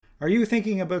Are you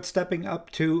thinking about stepping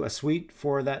up to a suite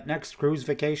for that next cruise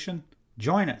vacation?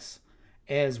 Join us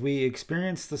as we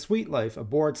experience the suite life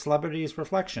aboard Celebrities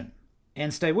Reflection.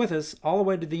 And stay with us all the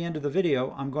way to the end of the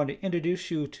video. I'm going to introduce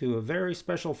you to a very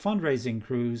special fundraising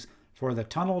cruise for the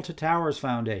Tunnel to Towers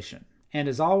Foundation. And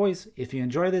as always, if you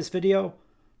enjoy this video,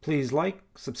 please like,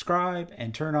 subscribe,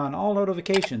 and turn on all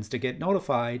notifications to get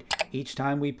notified each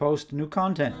time we post new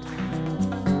content.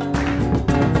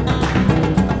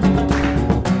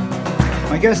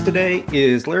 My guest today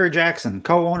is Larry Jackson,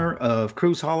 co-owner of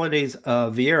Cruise Holidays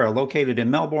of Viera, located in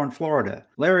Melbourne, Florida.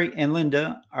 Larry and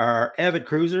Linda are avid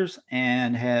cruisers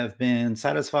and have been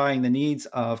satisfying the needs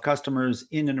of customers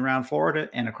in and around Florida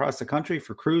and across the country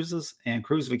for cruises and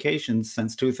cruise vacations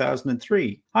since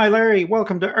 2003. Hi, Larry.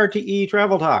 Welcome to RTE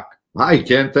Travel Talk. Hi,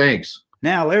 Ken. Thanks.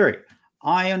 Now, Larry,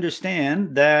 I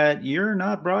understand that you're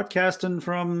not broadcasting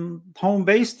from home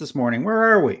base this morning. Where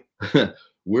are we?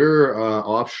 We're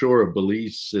offshore of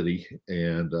Belize City,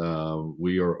 and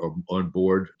we are on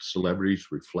board Celebrities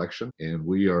Reflection, and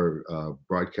we are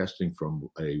broadcasting from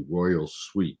a royal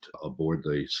suite aboard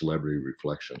the Celebrity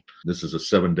Reflection. This is a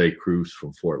 7-day cruise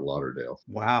from Fort Lauderdale.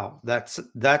 Wow, that's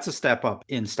a step up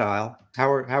in style.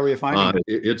 How are you finding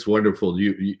it? It's wonderful.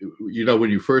 You know, when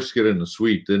you first get in the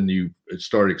suite, then you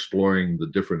start exploring the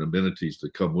different amenities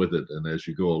that come with it, and as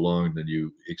you go along, then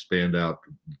you expand out.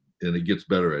 And it gets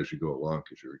better as you go along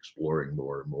because you're exploring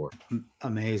more and more.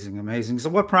 Amazing. So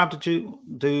what prompted you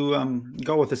to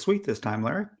go with the suite this time,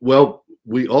 Larry? Well,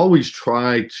 we always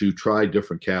try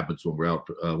different cabins when we're out.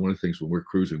 One of the things when we're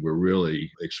cruising, we're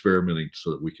really experimenting so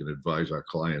that we can advise our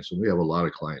clients. And we have a lot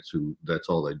of clients who that's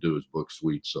all they do is book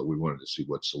suites. So we wanted to see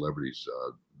what celebrities,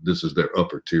 this is their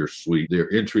upper tier suite.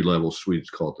 Their entry level suite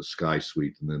is called the Sky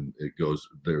Suite. And then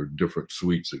there are different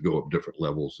suites that go up different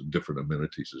levels and different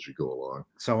amenities as you go along.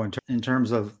 So in terms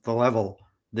of the level,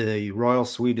 the Royal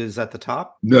Suite is at the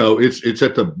top? No, it's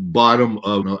at the bottom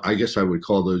of, I guess I would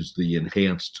call those the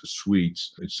enhanced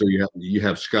suites. And so you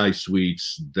have Sky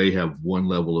Suites, they have one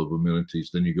level of amenities.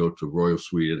 Then you go to Royal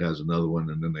Suite, it has another one,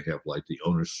 and then they have like the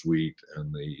Owner's Suite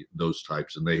and those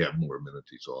types, and they have more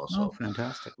amenities also. Oh,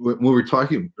 fantastic. When we're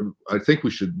talking, I think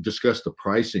we should discuss the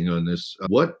pricing on this.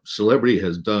 What Celebrity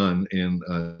has done, and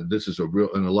this is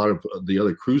and a lot of the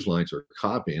other cruise lines are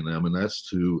copying them, and that's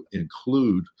to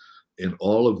include in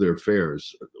all of their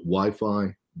fares,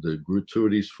 Wi-Fi, the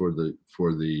gratuities for the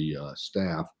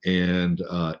staff, and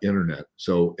internet.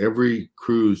 So every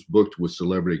cruise booked with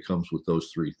Celebrity comes with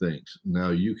those three things. Now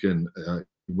you can,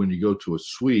 when you go to a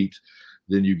suite,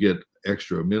 then you get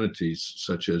extra amenities,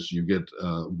 such as you get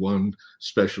one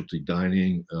specialty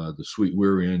dining. The suite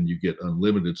we're in, you get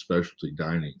unlimited specialty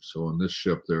dining. So on this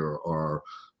ship, there are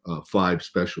 5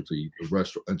 specialty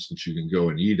restaurants that you can go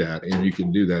and eat at, and you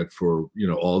can do that for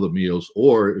all the meals,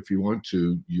 or if you want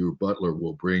to, your butler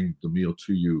will bring the meal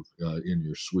to you in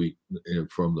your suite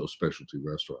from those specialty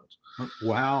restaurants.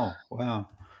 Wow.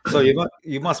 So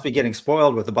you must be getting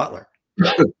spoiled with the butler.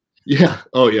 Yeah.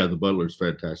 Oh, yeah. The butler's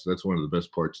fantastic. That's one of the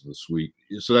best parts of the suite.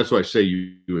 So that's why I say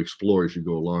you explore as you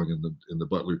go along, and the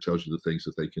butler tells you the things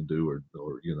that they can do, or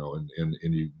and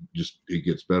you just, it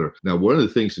gets better. Now, one of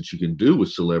the things that you can do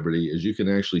with Celebrity is you can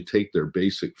actually take their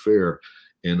basic fare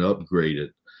and upgrade it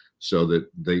so that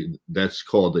that's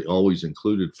called the always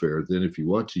included fare. Then if you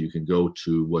want to, you can go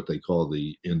to what they call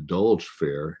the indulge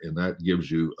fare, and that gives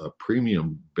you a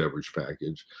premium beverage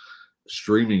package,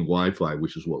 streaming Wi-Fi,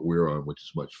 which is what we're on, which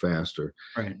is much faster,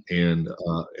 right? And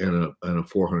a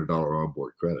 $400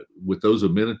 onboard credit. With those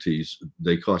amenities,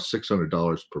 they cost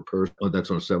 $600 per person.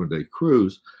 That's on a 7-day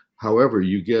cruise. However,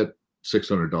 you get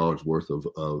 $600 worth of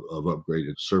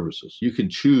upgraded services. You can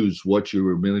choose what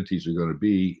your amenities are going to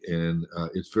be, and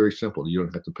it's very simple. You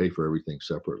don't have to pay for everything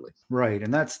separately. Right,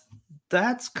 and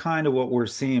that's kind of what we're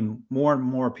seeing. More and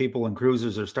more people and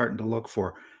cruisers are starting to look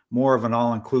for more of an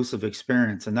all-inclusive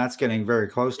experience, and that's getting very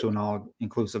close to an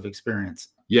all-inclusive experience.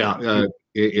 Yeah,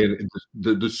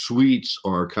 the suites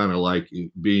are kind of like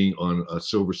being on a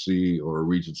Silver Sea or a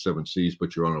Regent Seven Seas,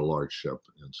 but you're on a large ship,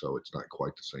 and so it's not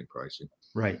quite the same pricing.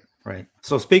 Right.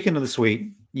 So speaking of the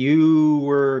suite, you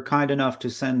were kind enough to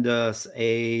send us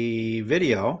a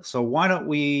video. So why don't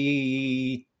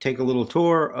we take a little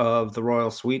tour of the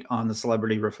Royal Suite on the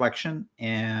Celebrity Reflection,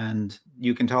 and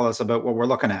you can tell us about what we're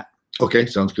looking at. Okay,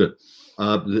 sounds good.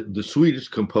 The suite is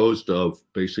composed of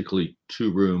basically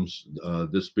 2 rooms,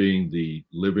 this being the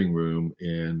living room,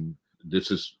 and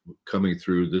this is coming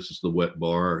through. This is the wet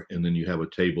bar, and then you have a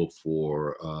table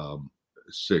for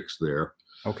 6 there.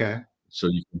 Okay. So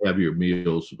you can have your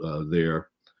meals there.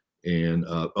 And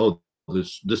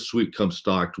this suite comes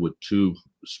stocked with 2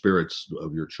 spirits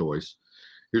of your choice.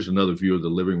 Here's another view of the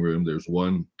living room. There's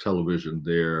one television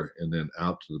there, and then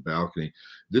out to the balcony.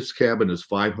 This cabin is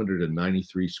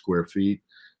 593 square feet.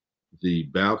 The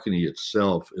balcony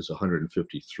itself is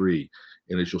 153.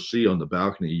 And as you'll see on the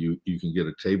balcony, you can get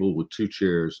a table with 2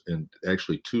 chairs and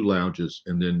actually 2 lounges,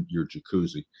 and then your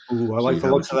jacuzzi. Ooh, I So like you the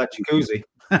have a looks of that jacuzzi.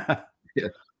 yeah,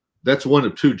 that's one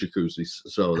of 2 jacuzzis.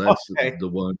 So that's Okay. the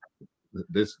one.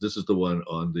 This is the one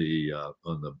on the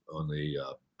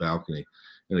balcony.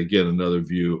 And again, another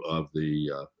view of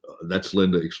the that's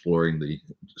Linda exploring the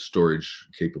storage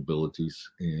capabilities,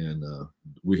 and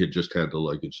we had just had the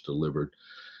luggage delivered.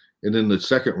 And then the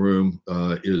second room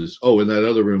is, in that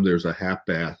other room, there's a half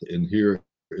bath. And here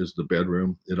is the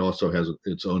bedroom. It also has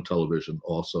its own television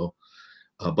also.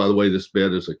 By the way, this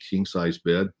bed is a king size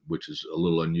bed, which is a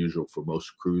little unusual for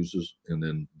most cruises. And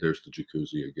then there's the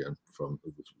jacuzzi again from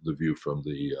the view from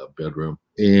the bedroom.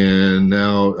 And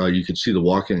now you can see the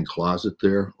walk-in closet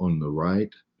there on the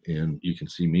right. And you can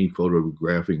see me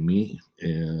photographing me.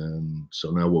 And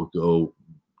so now we'll go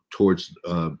towards,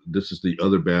 this is the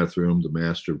other bathroom, the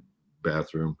master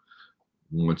bathroom.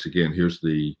 Once again, here's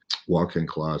the walk-in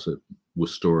closet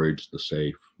with storage, the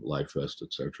safe, life vest,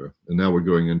 etc. And now we're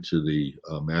going into the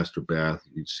master bath.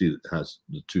 You see it has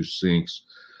the 2 sinks.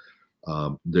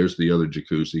 There's the other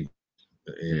jacuzzi.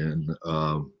 And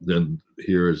then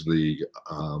here is the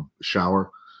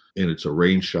shower. And it's a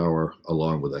rain shower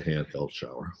along with a handheld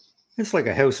shower. It's like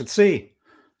a house at sea.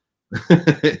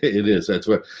 It is. That's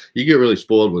what you get really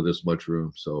spoiled with this much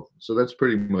room. So that's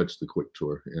pretty much the quick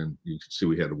tour. And you can see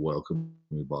we had a welcome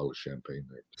bottle of champagne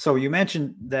there. So you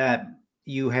mentioned that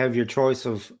you have your choice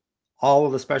of all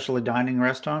of the specialty dining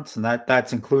restaurants, and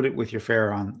that's included with your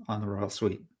fare on the Royal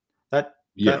Suite. That's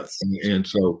and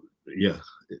so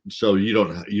so you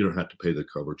don't have to pay the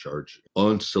cover charge.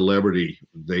 On Celebrity,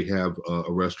 they have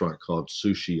a restaurant called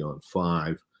Sushi on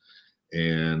 5.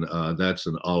 And that's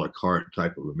an a la carte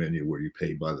type of a menu where you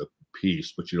pay by the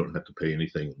piece, but you don't have to pay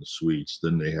anything in the suites.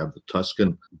 Then they have the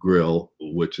Tuscan Grill,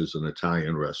 which is an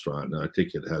Italian restaurant. And I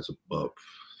think it has a $40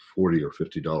 or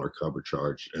 $50 cover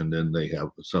charge. And then they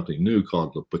have something new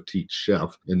called the Petit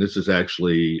Chef. And this is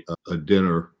actually a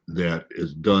dinner that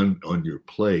is done on your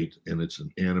plate, and it's an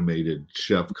animated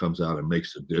chef comes out and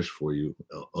makes a dish for you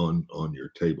on your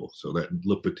table. So that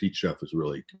Le Petit Chef is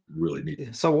really, really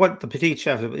neat. So what the Petit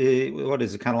Chef, what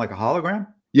is it, kind of like a hologram?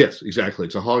 Yes, exactly.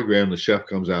 It's a hologram. The chef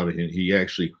comes out and he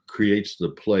actually creates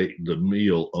the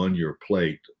meal on your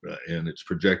plate, and it's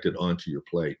projected onto your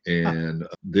plate. And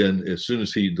then as soon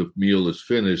as the meal is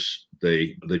finished,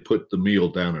 they put the meal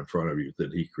down in front of you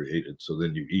that he created. So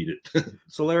then you eat it.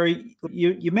 So Larry,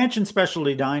 you mentioned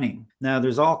specialty dining. Now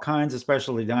there's all kinds of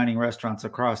specialty dining restaurants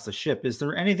across the ship. Is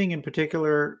there anything in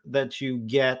particular that you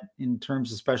get in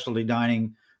terms of specialty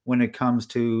dining when it comes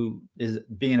to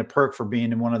being a perk for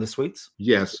being in one of the suites?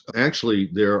 Yes, actually,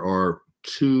 there are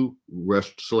 2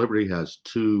 Celebrity has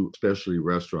 2 specialty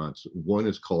restaurants. One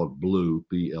is called Blue,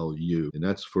 BLU, and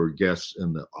that's for guests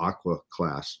in the Aqua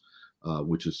class,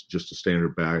 which is just a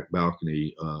standard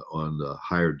balcony on the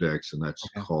higher decks, and that's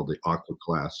called the Aqua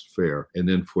Class Fare. And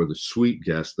then for the suite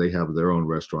guests, they have their own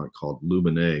restaurant called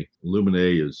Lumine.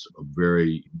 Lumine is a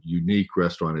very unique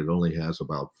restaurant. It only has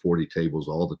about 40 tables.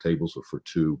 All the tables are for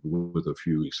 2, with a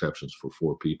few exceptions for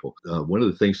 4 people. One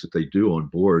of the things that they do on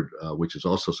board, which is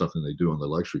also something they do on the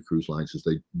luxury cruise lines, is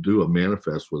they do a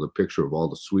manifest with a picture of all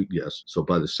the suite guests. So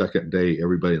by the second day,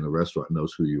 everybody in the restaurant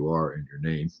knows who you are and your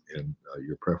name and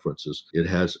your preferences. It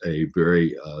has a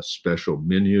very special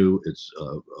menu. It's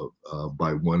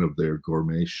by one of their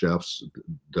gourmet chefs,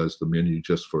 does the menu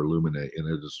just for Lumine, and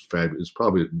it is fabulous.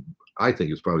 I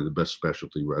think it's probably the best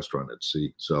specialty restaurant at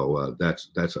sea. So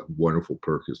that's a wonderful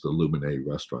perk, is the Lumine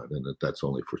restaurant, and that's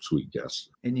only for suite guests.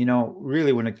 And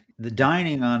really, when the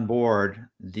dining on board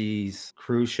these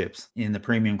cruise ships in the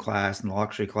premium class and the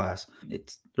luxury class,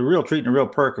 it's the real treat and a real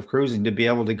perk of cruising to be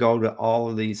able to go to all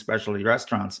of these specialty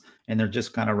restaurants, and they're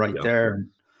just kind of right there.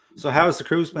 So how has the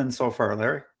cruise been so far,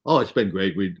 Larry? Oh, it's been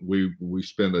great. We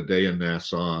spent a day in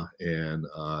Nassau, and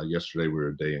yesterday we were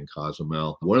a day in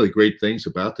Cozumel. One of the great things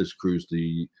about this cruise,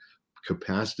 the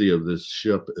capacity of this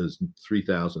ship is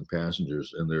 3,000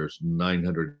 passengers, and there's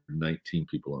 919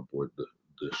 people on board the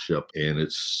ship, and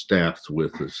it's staffed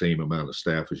with the same amount of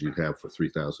staff as you'd have for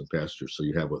 3,000 passengers. So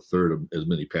you have a third of as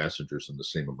many passengers and the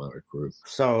same amount of crew.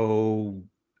 So,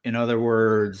 in other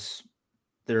words,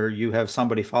 you have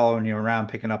somebody following you around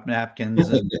picking up napkins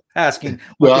and asking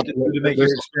what to do to make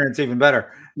your experience even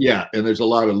better. Yeah, and there's a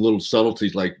lot of little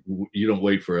subtleties, like you don't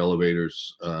wait for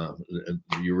elevators.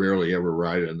 You rarely ever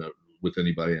ride in a with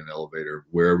anybody in an elevator.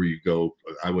 Wherever you go,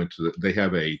 I went to they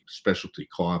have a specialty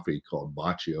coffee called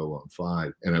Baccio on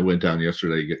 5. And I went down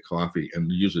yesterday to get coffee.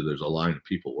 And usually there's a line of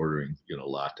people ordering,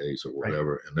 lattes or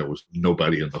whatever. Right. And there was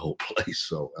nobody in the whole place.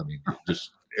 So, I mean,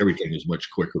 just everything is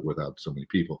much quicker without so many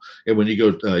people. And when you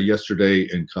go yesterday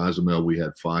in Cozumel, we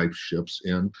had 5 ships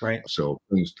in. Right. So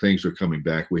things are coming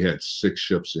back. We had 6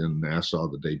 ships in Nassau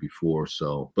the day before.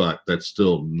 So, but that's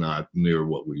still not near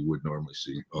what we would normally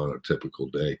see on a typical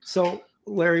day. So,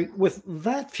 Larry, with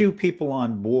that few people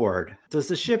on board, does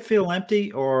the ship feel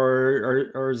empty,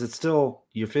 or is it still,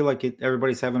 you feel like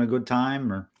everybody's having a good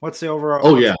time, or what's the overall?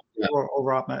 Oh yeah.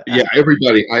 Yeah,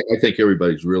 everybody. I think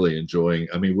everybody's really enjoying.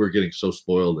 I mean, we're getting so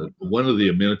spoiled that one of the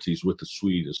amenities with the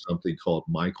suite is something called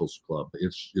Michael's Club.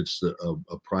 It's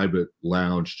a private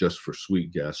lounge just for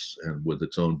suite guests and with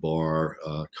its own bar,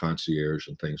 concierge,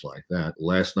 and things like that.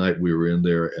 Last night we were in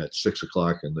there at 6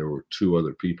 o'clock, and there were 2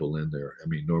 other people in there. I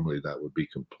mean, normally that would be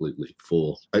completely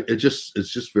full. It's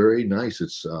just very nice.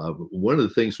 It's one of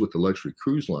the things with the luxury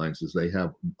cruise lines is they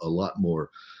have a lot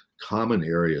more common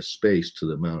area space to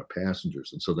the amount of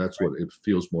passengers, and so that's what it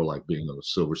feels more like being on the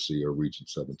Silver Sea or Regent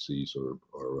Seven Seas or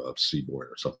Seabourn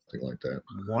or something like that.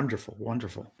 Wonderful.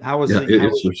 How was this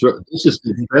is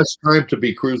the best time to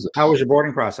be cruising. How was your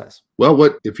boarding process?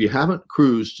 Well, if you haven't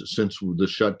cruised since the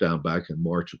shutdown back in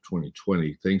March of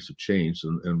 2020, things have changed,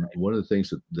 and one of the things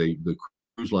that the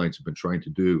cruise lines have been trying to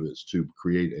do is to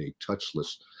create a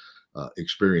touchless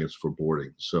experience for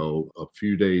boarding. So a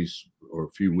few days or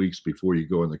a few weeks before you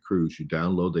go on the cruise, you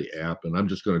download the app, and I'm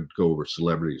just going to go over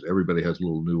celebrities. Everybody has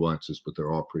little nuances, but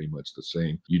they're all pretty much the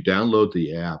same. You download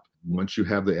the app. Once you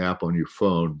have the app on your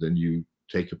phone, then you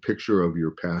take a picture of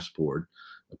your passport,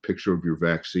 a picture of your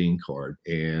vaccine card,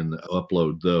 and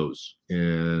upload those.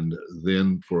 And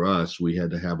then for us, we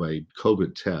had to have a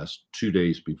COVID test 2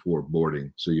 days before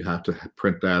boarding. So you have to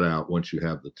print that out once you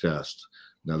have the test.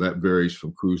 Now that varies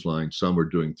from cruise lines. Some are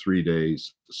doing 3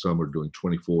 days, some are doing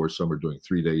 24, some are doing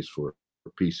 3 days for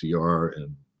PCR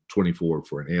and 24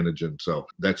 for an antigen. So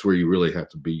that's where you really have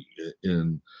to be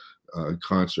in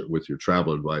concert with your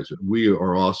travel advisor. We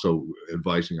are also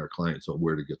advising our clients on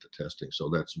where to get the testing. So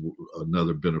that's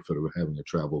another benefit of having a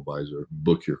travel advisor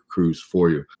book your cruise for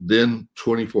you. Then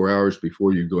 24 hours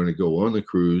before you're going to go on the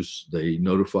cruise, they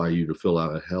notify you to fill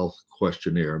out a health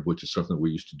questionnaire, which is something we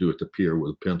used to do at the pier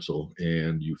with a pencil.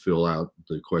 And you fill out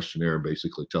the questionnaire and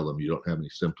basically tell them you don't have any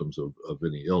symptoms of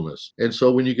any illness. And so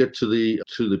when you get to the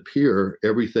pier,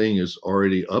 everything is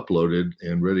already uploaded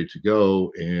and ready to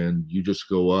go. And you just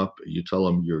go up, you tell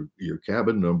them your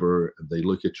cabin number, and they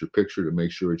look at your picture to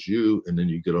make sure it's you, and then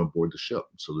you get on board the ship.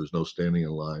 So there's no standing in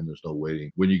line, there's no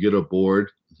waiting. When you get aboard,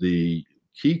 the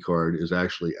key card is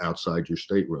actually outside your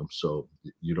stateroom, so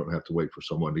you don't have to wait for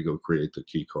someone to go create the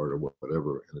key card or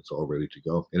whatever, and it's all ready to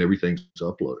go, and everything's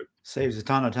uploaded. Saves a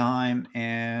ton of time,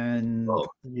 and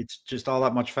it's just all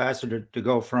that much faster to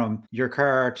go from your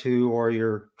car or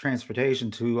your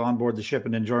transportation to on board the ship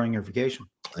and enjoying your vacation.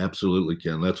 Absolutely,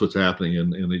 Ken. That's what's happening,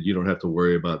 and you don't have to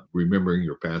worry about remembering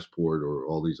your passport or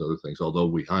all these other things, although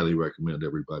we highly recommend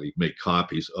everybody make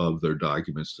copies of their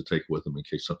documents to take with them in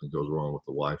case something goes wrong with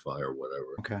the Wi-Fi or whatever.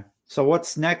 Okay. So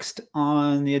what's next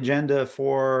on the agenda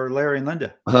for Larry and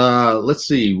Linda? Let's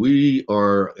see. We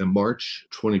are in March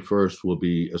 21st. We'll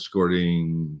be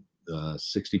escorting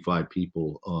 65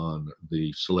 people on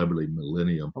the Celebrity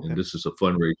Millennium. Okay. And this is a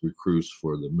fundraiser cruise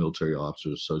for the Military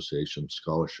Officers Association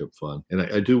Scholarship Fund. And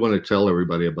I do want to tell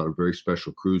everybody about a very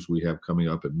special cruise we have coming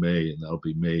up in May, and that'll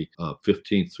be May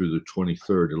 15th through the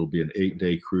 23rd. It'll be an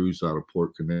 8-day cruise out of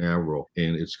Port Canaveral,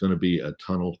 and it's going to be a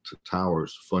Tunnel to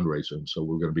Towers fundraiser. And so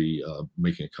we're going to be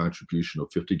making a contribution of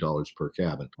 $50 per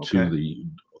cabin to the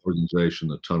organization,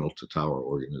 the Tunnel to Tower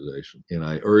organization. And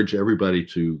I urge everybody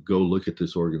to go look at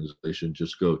this organization.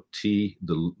 Just go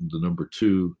the number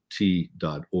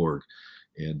 2t.org.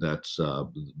 And that's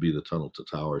be the Tunnel to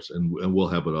Towers, and we'll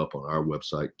have it up on our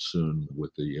website soon with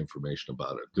the information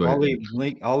about it. Go ahead.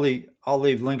 I'll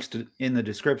leave links in the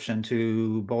description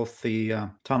to both the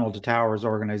Tunnel to Towers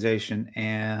organization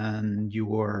and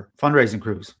your fundraising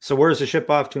cruise. So where's the ship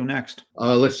off to next?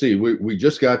 Let's see. We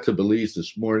just got to Belize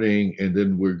this morning, and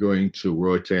then we're going to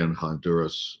Roatan,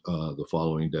 Honduras the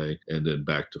following day, and then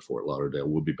back to Fort Lauderdale.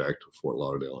 We'll be back to Fort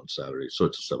Lauderdale on Saturday. So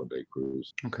it's a 7-day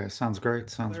cruise. Okay, sounds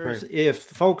great. If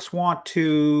folks want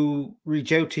to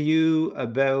reach out to you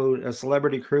about a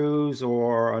celebrity cruise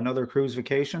or another cruise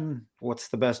vacation, what's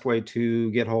the best way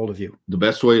to get hold of you? The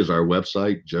best way is our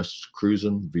website,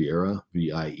 justcruisinviera,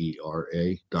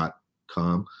 VIERA.com.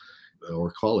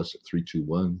 or call us at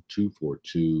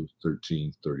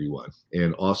 321-242-1331.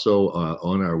 And also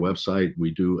on our website,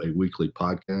 we do a weekly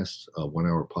podcast, a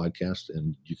 1-hour podcast,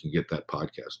 and you can get that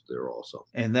podcast there also.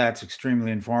 And that's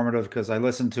extremely informative because I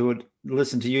listen to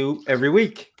you every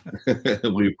week.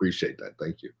 We appreciate that.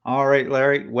 Thank you. All right,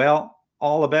 Larry. Well,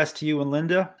 all the best to you and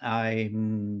Linda. I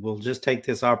will just take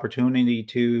this opportunity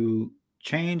to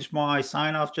change my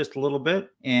sign off just a little bit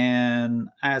and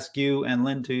ask you and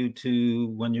Lynn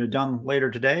to when you're done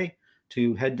later today,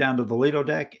 to head down to the Lido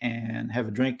deck and have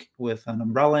a drink with an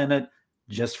umbrella in it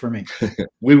just for me.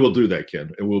 We will do that,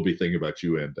 Ken, and we'll be thinking about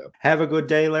you and Deb. Have a good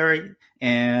day, Larry,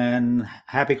 and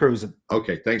happy cruising.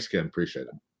 Okay. Thanks, Ken. Appreciate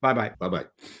it. Bye-bye. Bye-bye.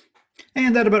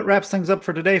 And that about wraps things up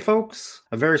for today, folks.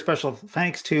 A very special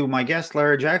thanks to my guest,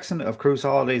 Larry Jackson of Cruise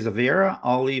Holidays of Viera.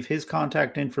 I'll leave his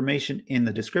contact information in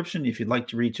the description if you'd like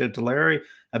to reach out to Larry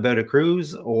about a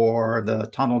cruise or the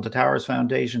Tunnel to Towers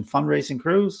Foundation fundraising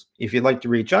cruise. If you'd like to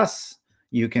reach us,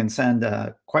 you can send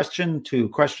a question to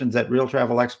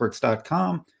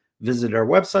questions@realtravelexperts.com, visit our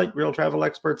website,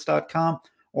 realtravelexperts.com,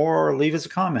 or leave us a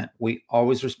comment. We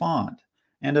always respond.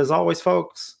 And as always,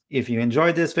 folks, if you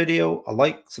enjoyed this video, a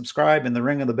like, subscribe, and the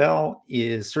ring of the bell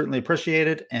is certainly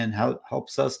appreciated and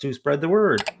helps us to spread the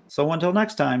word. So until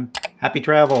next time, happy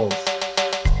travels.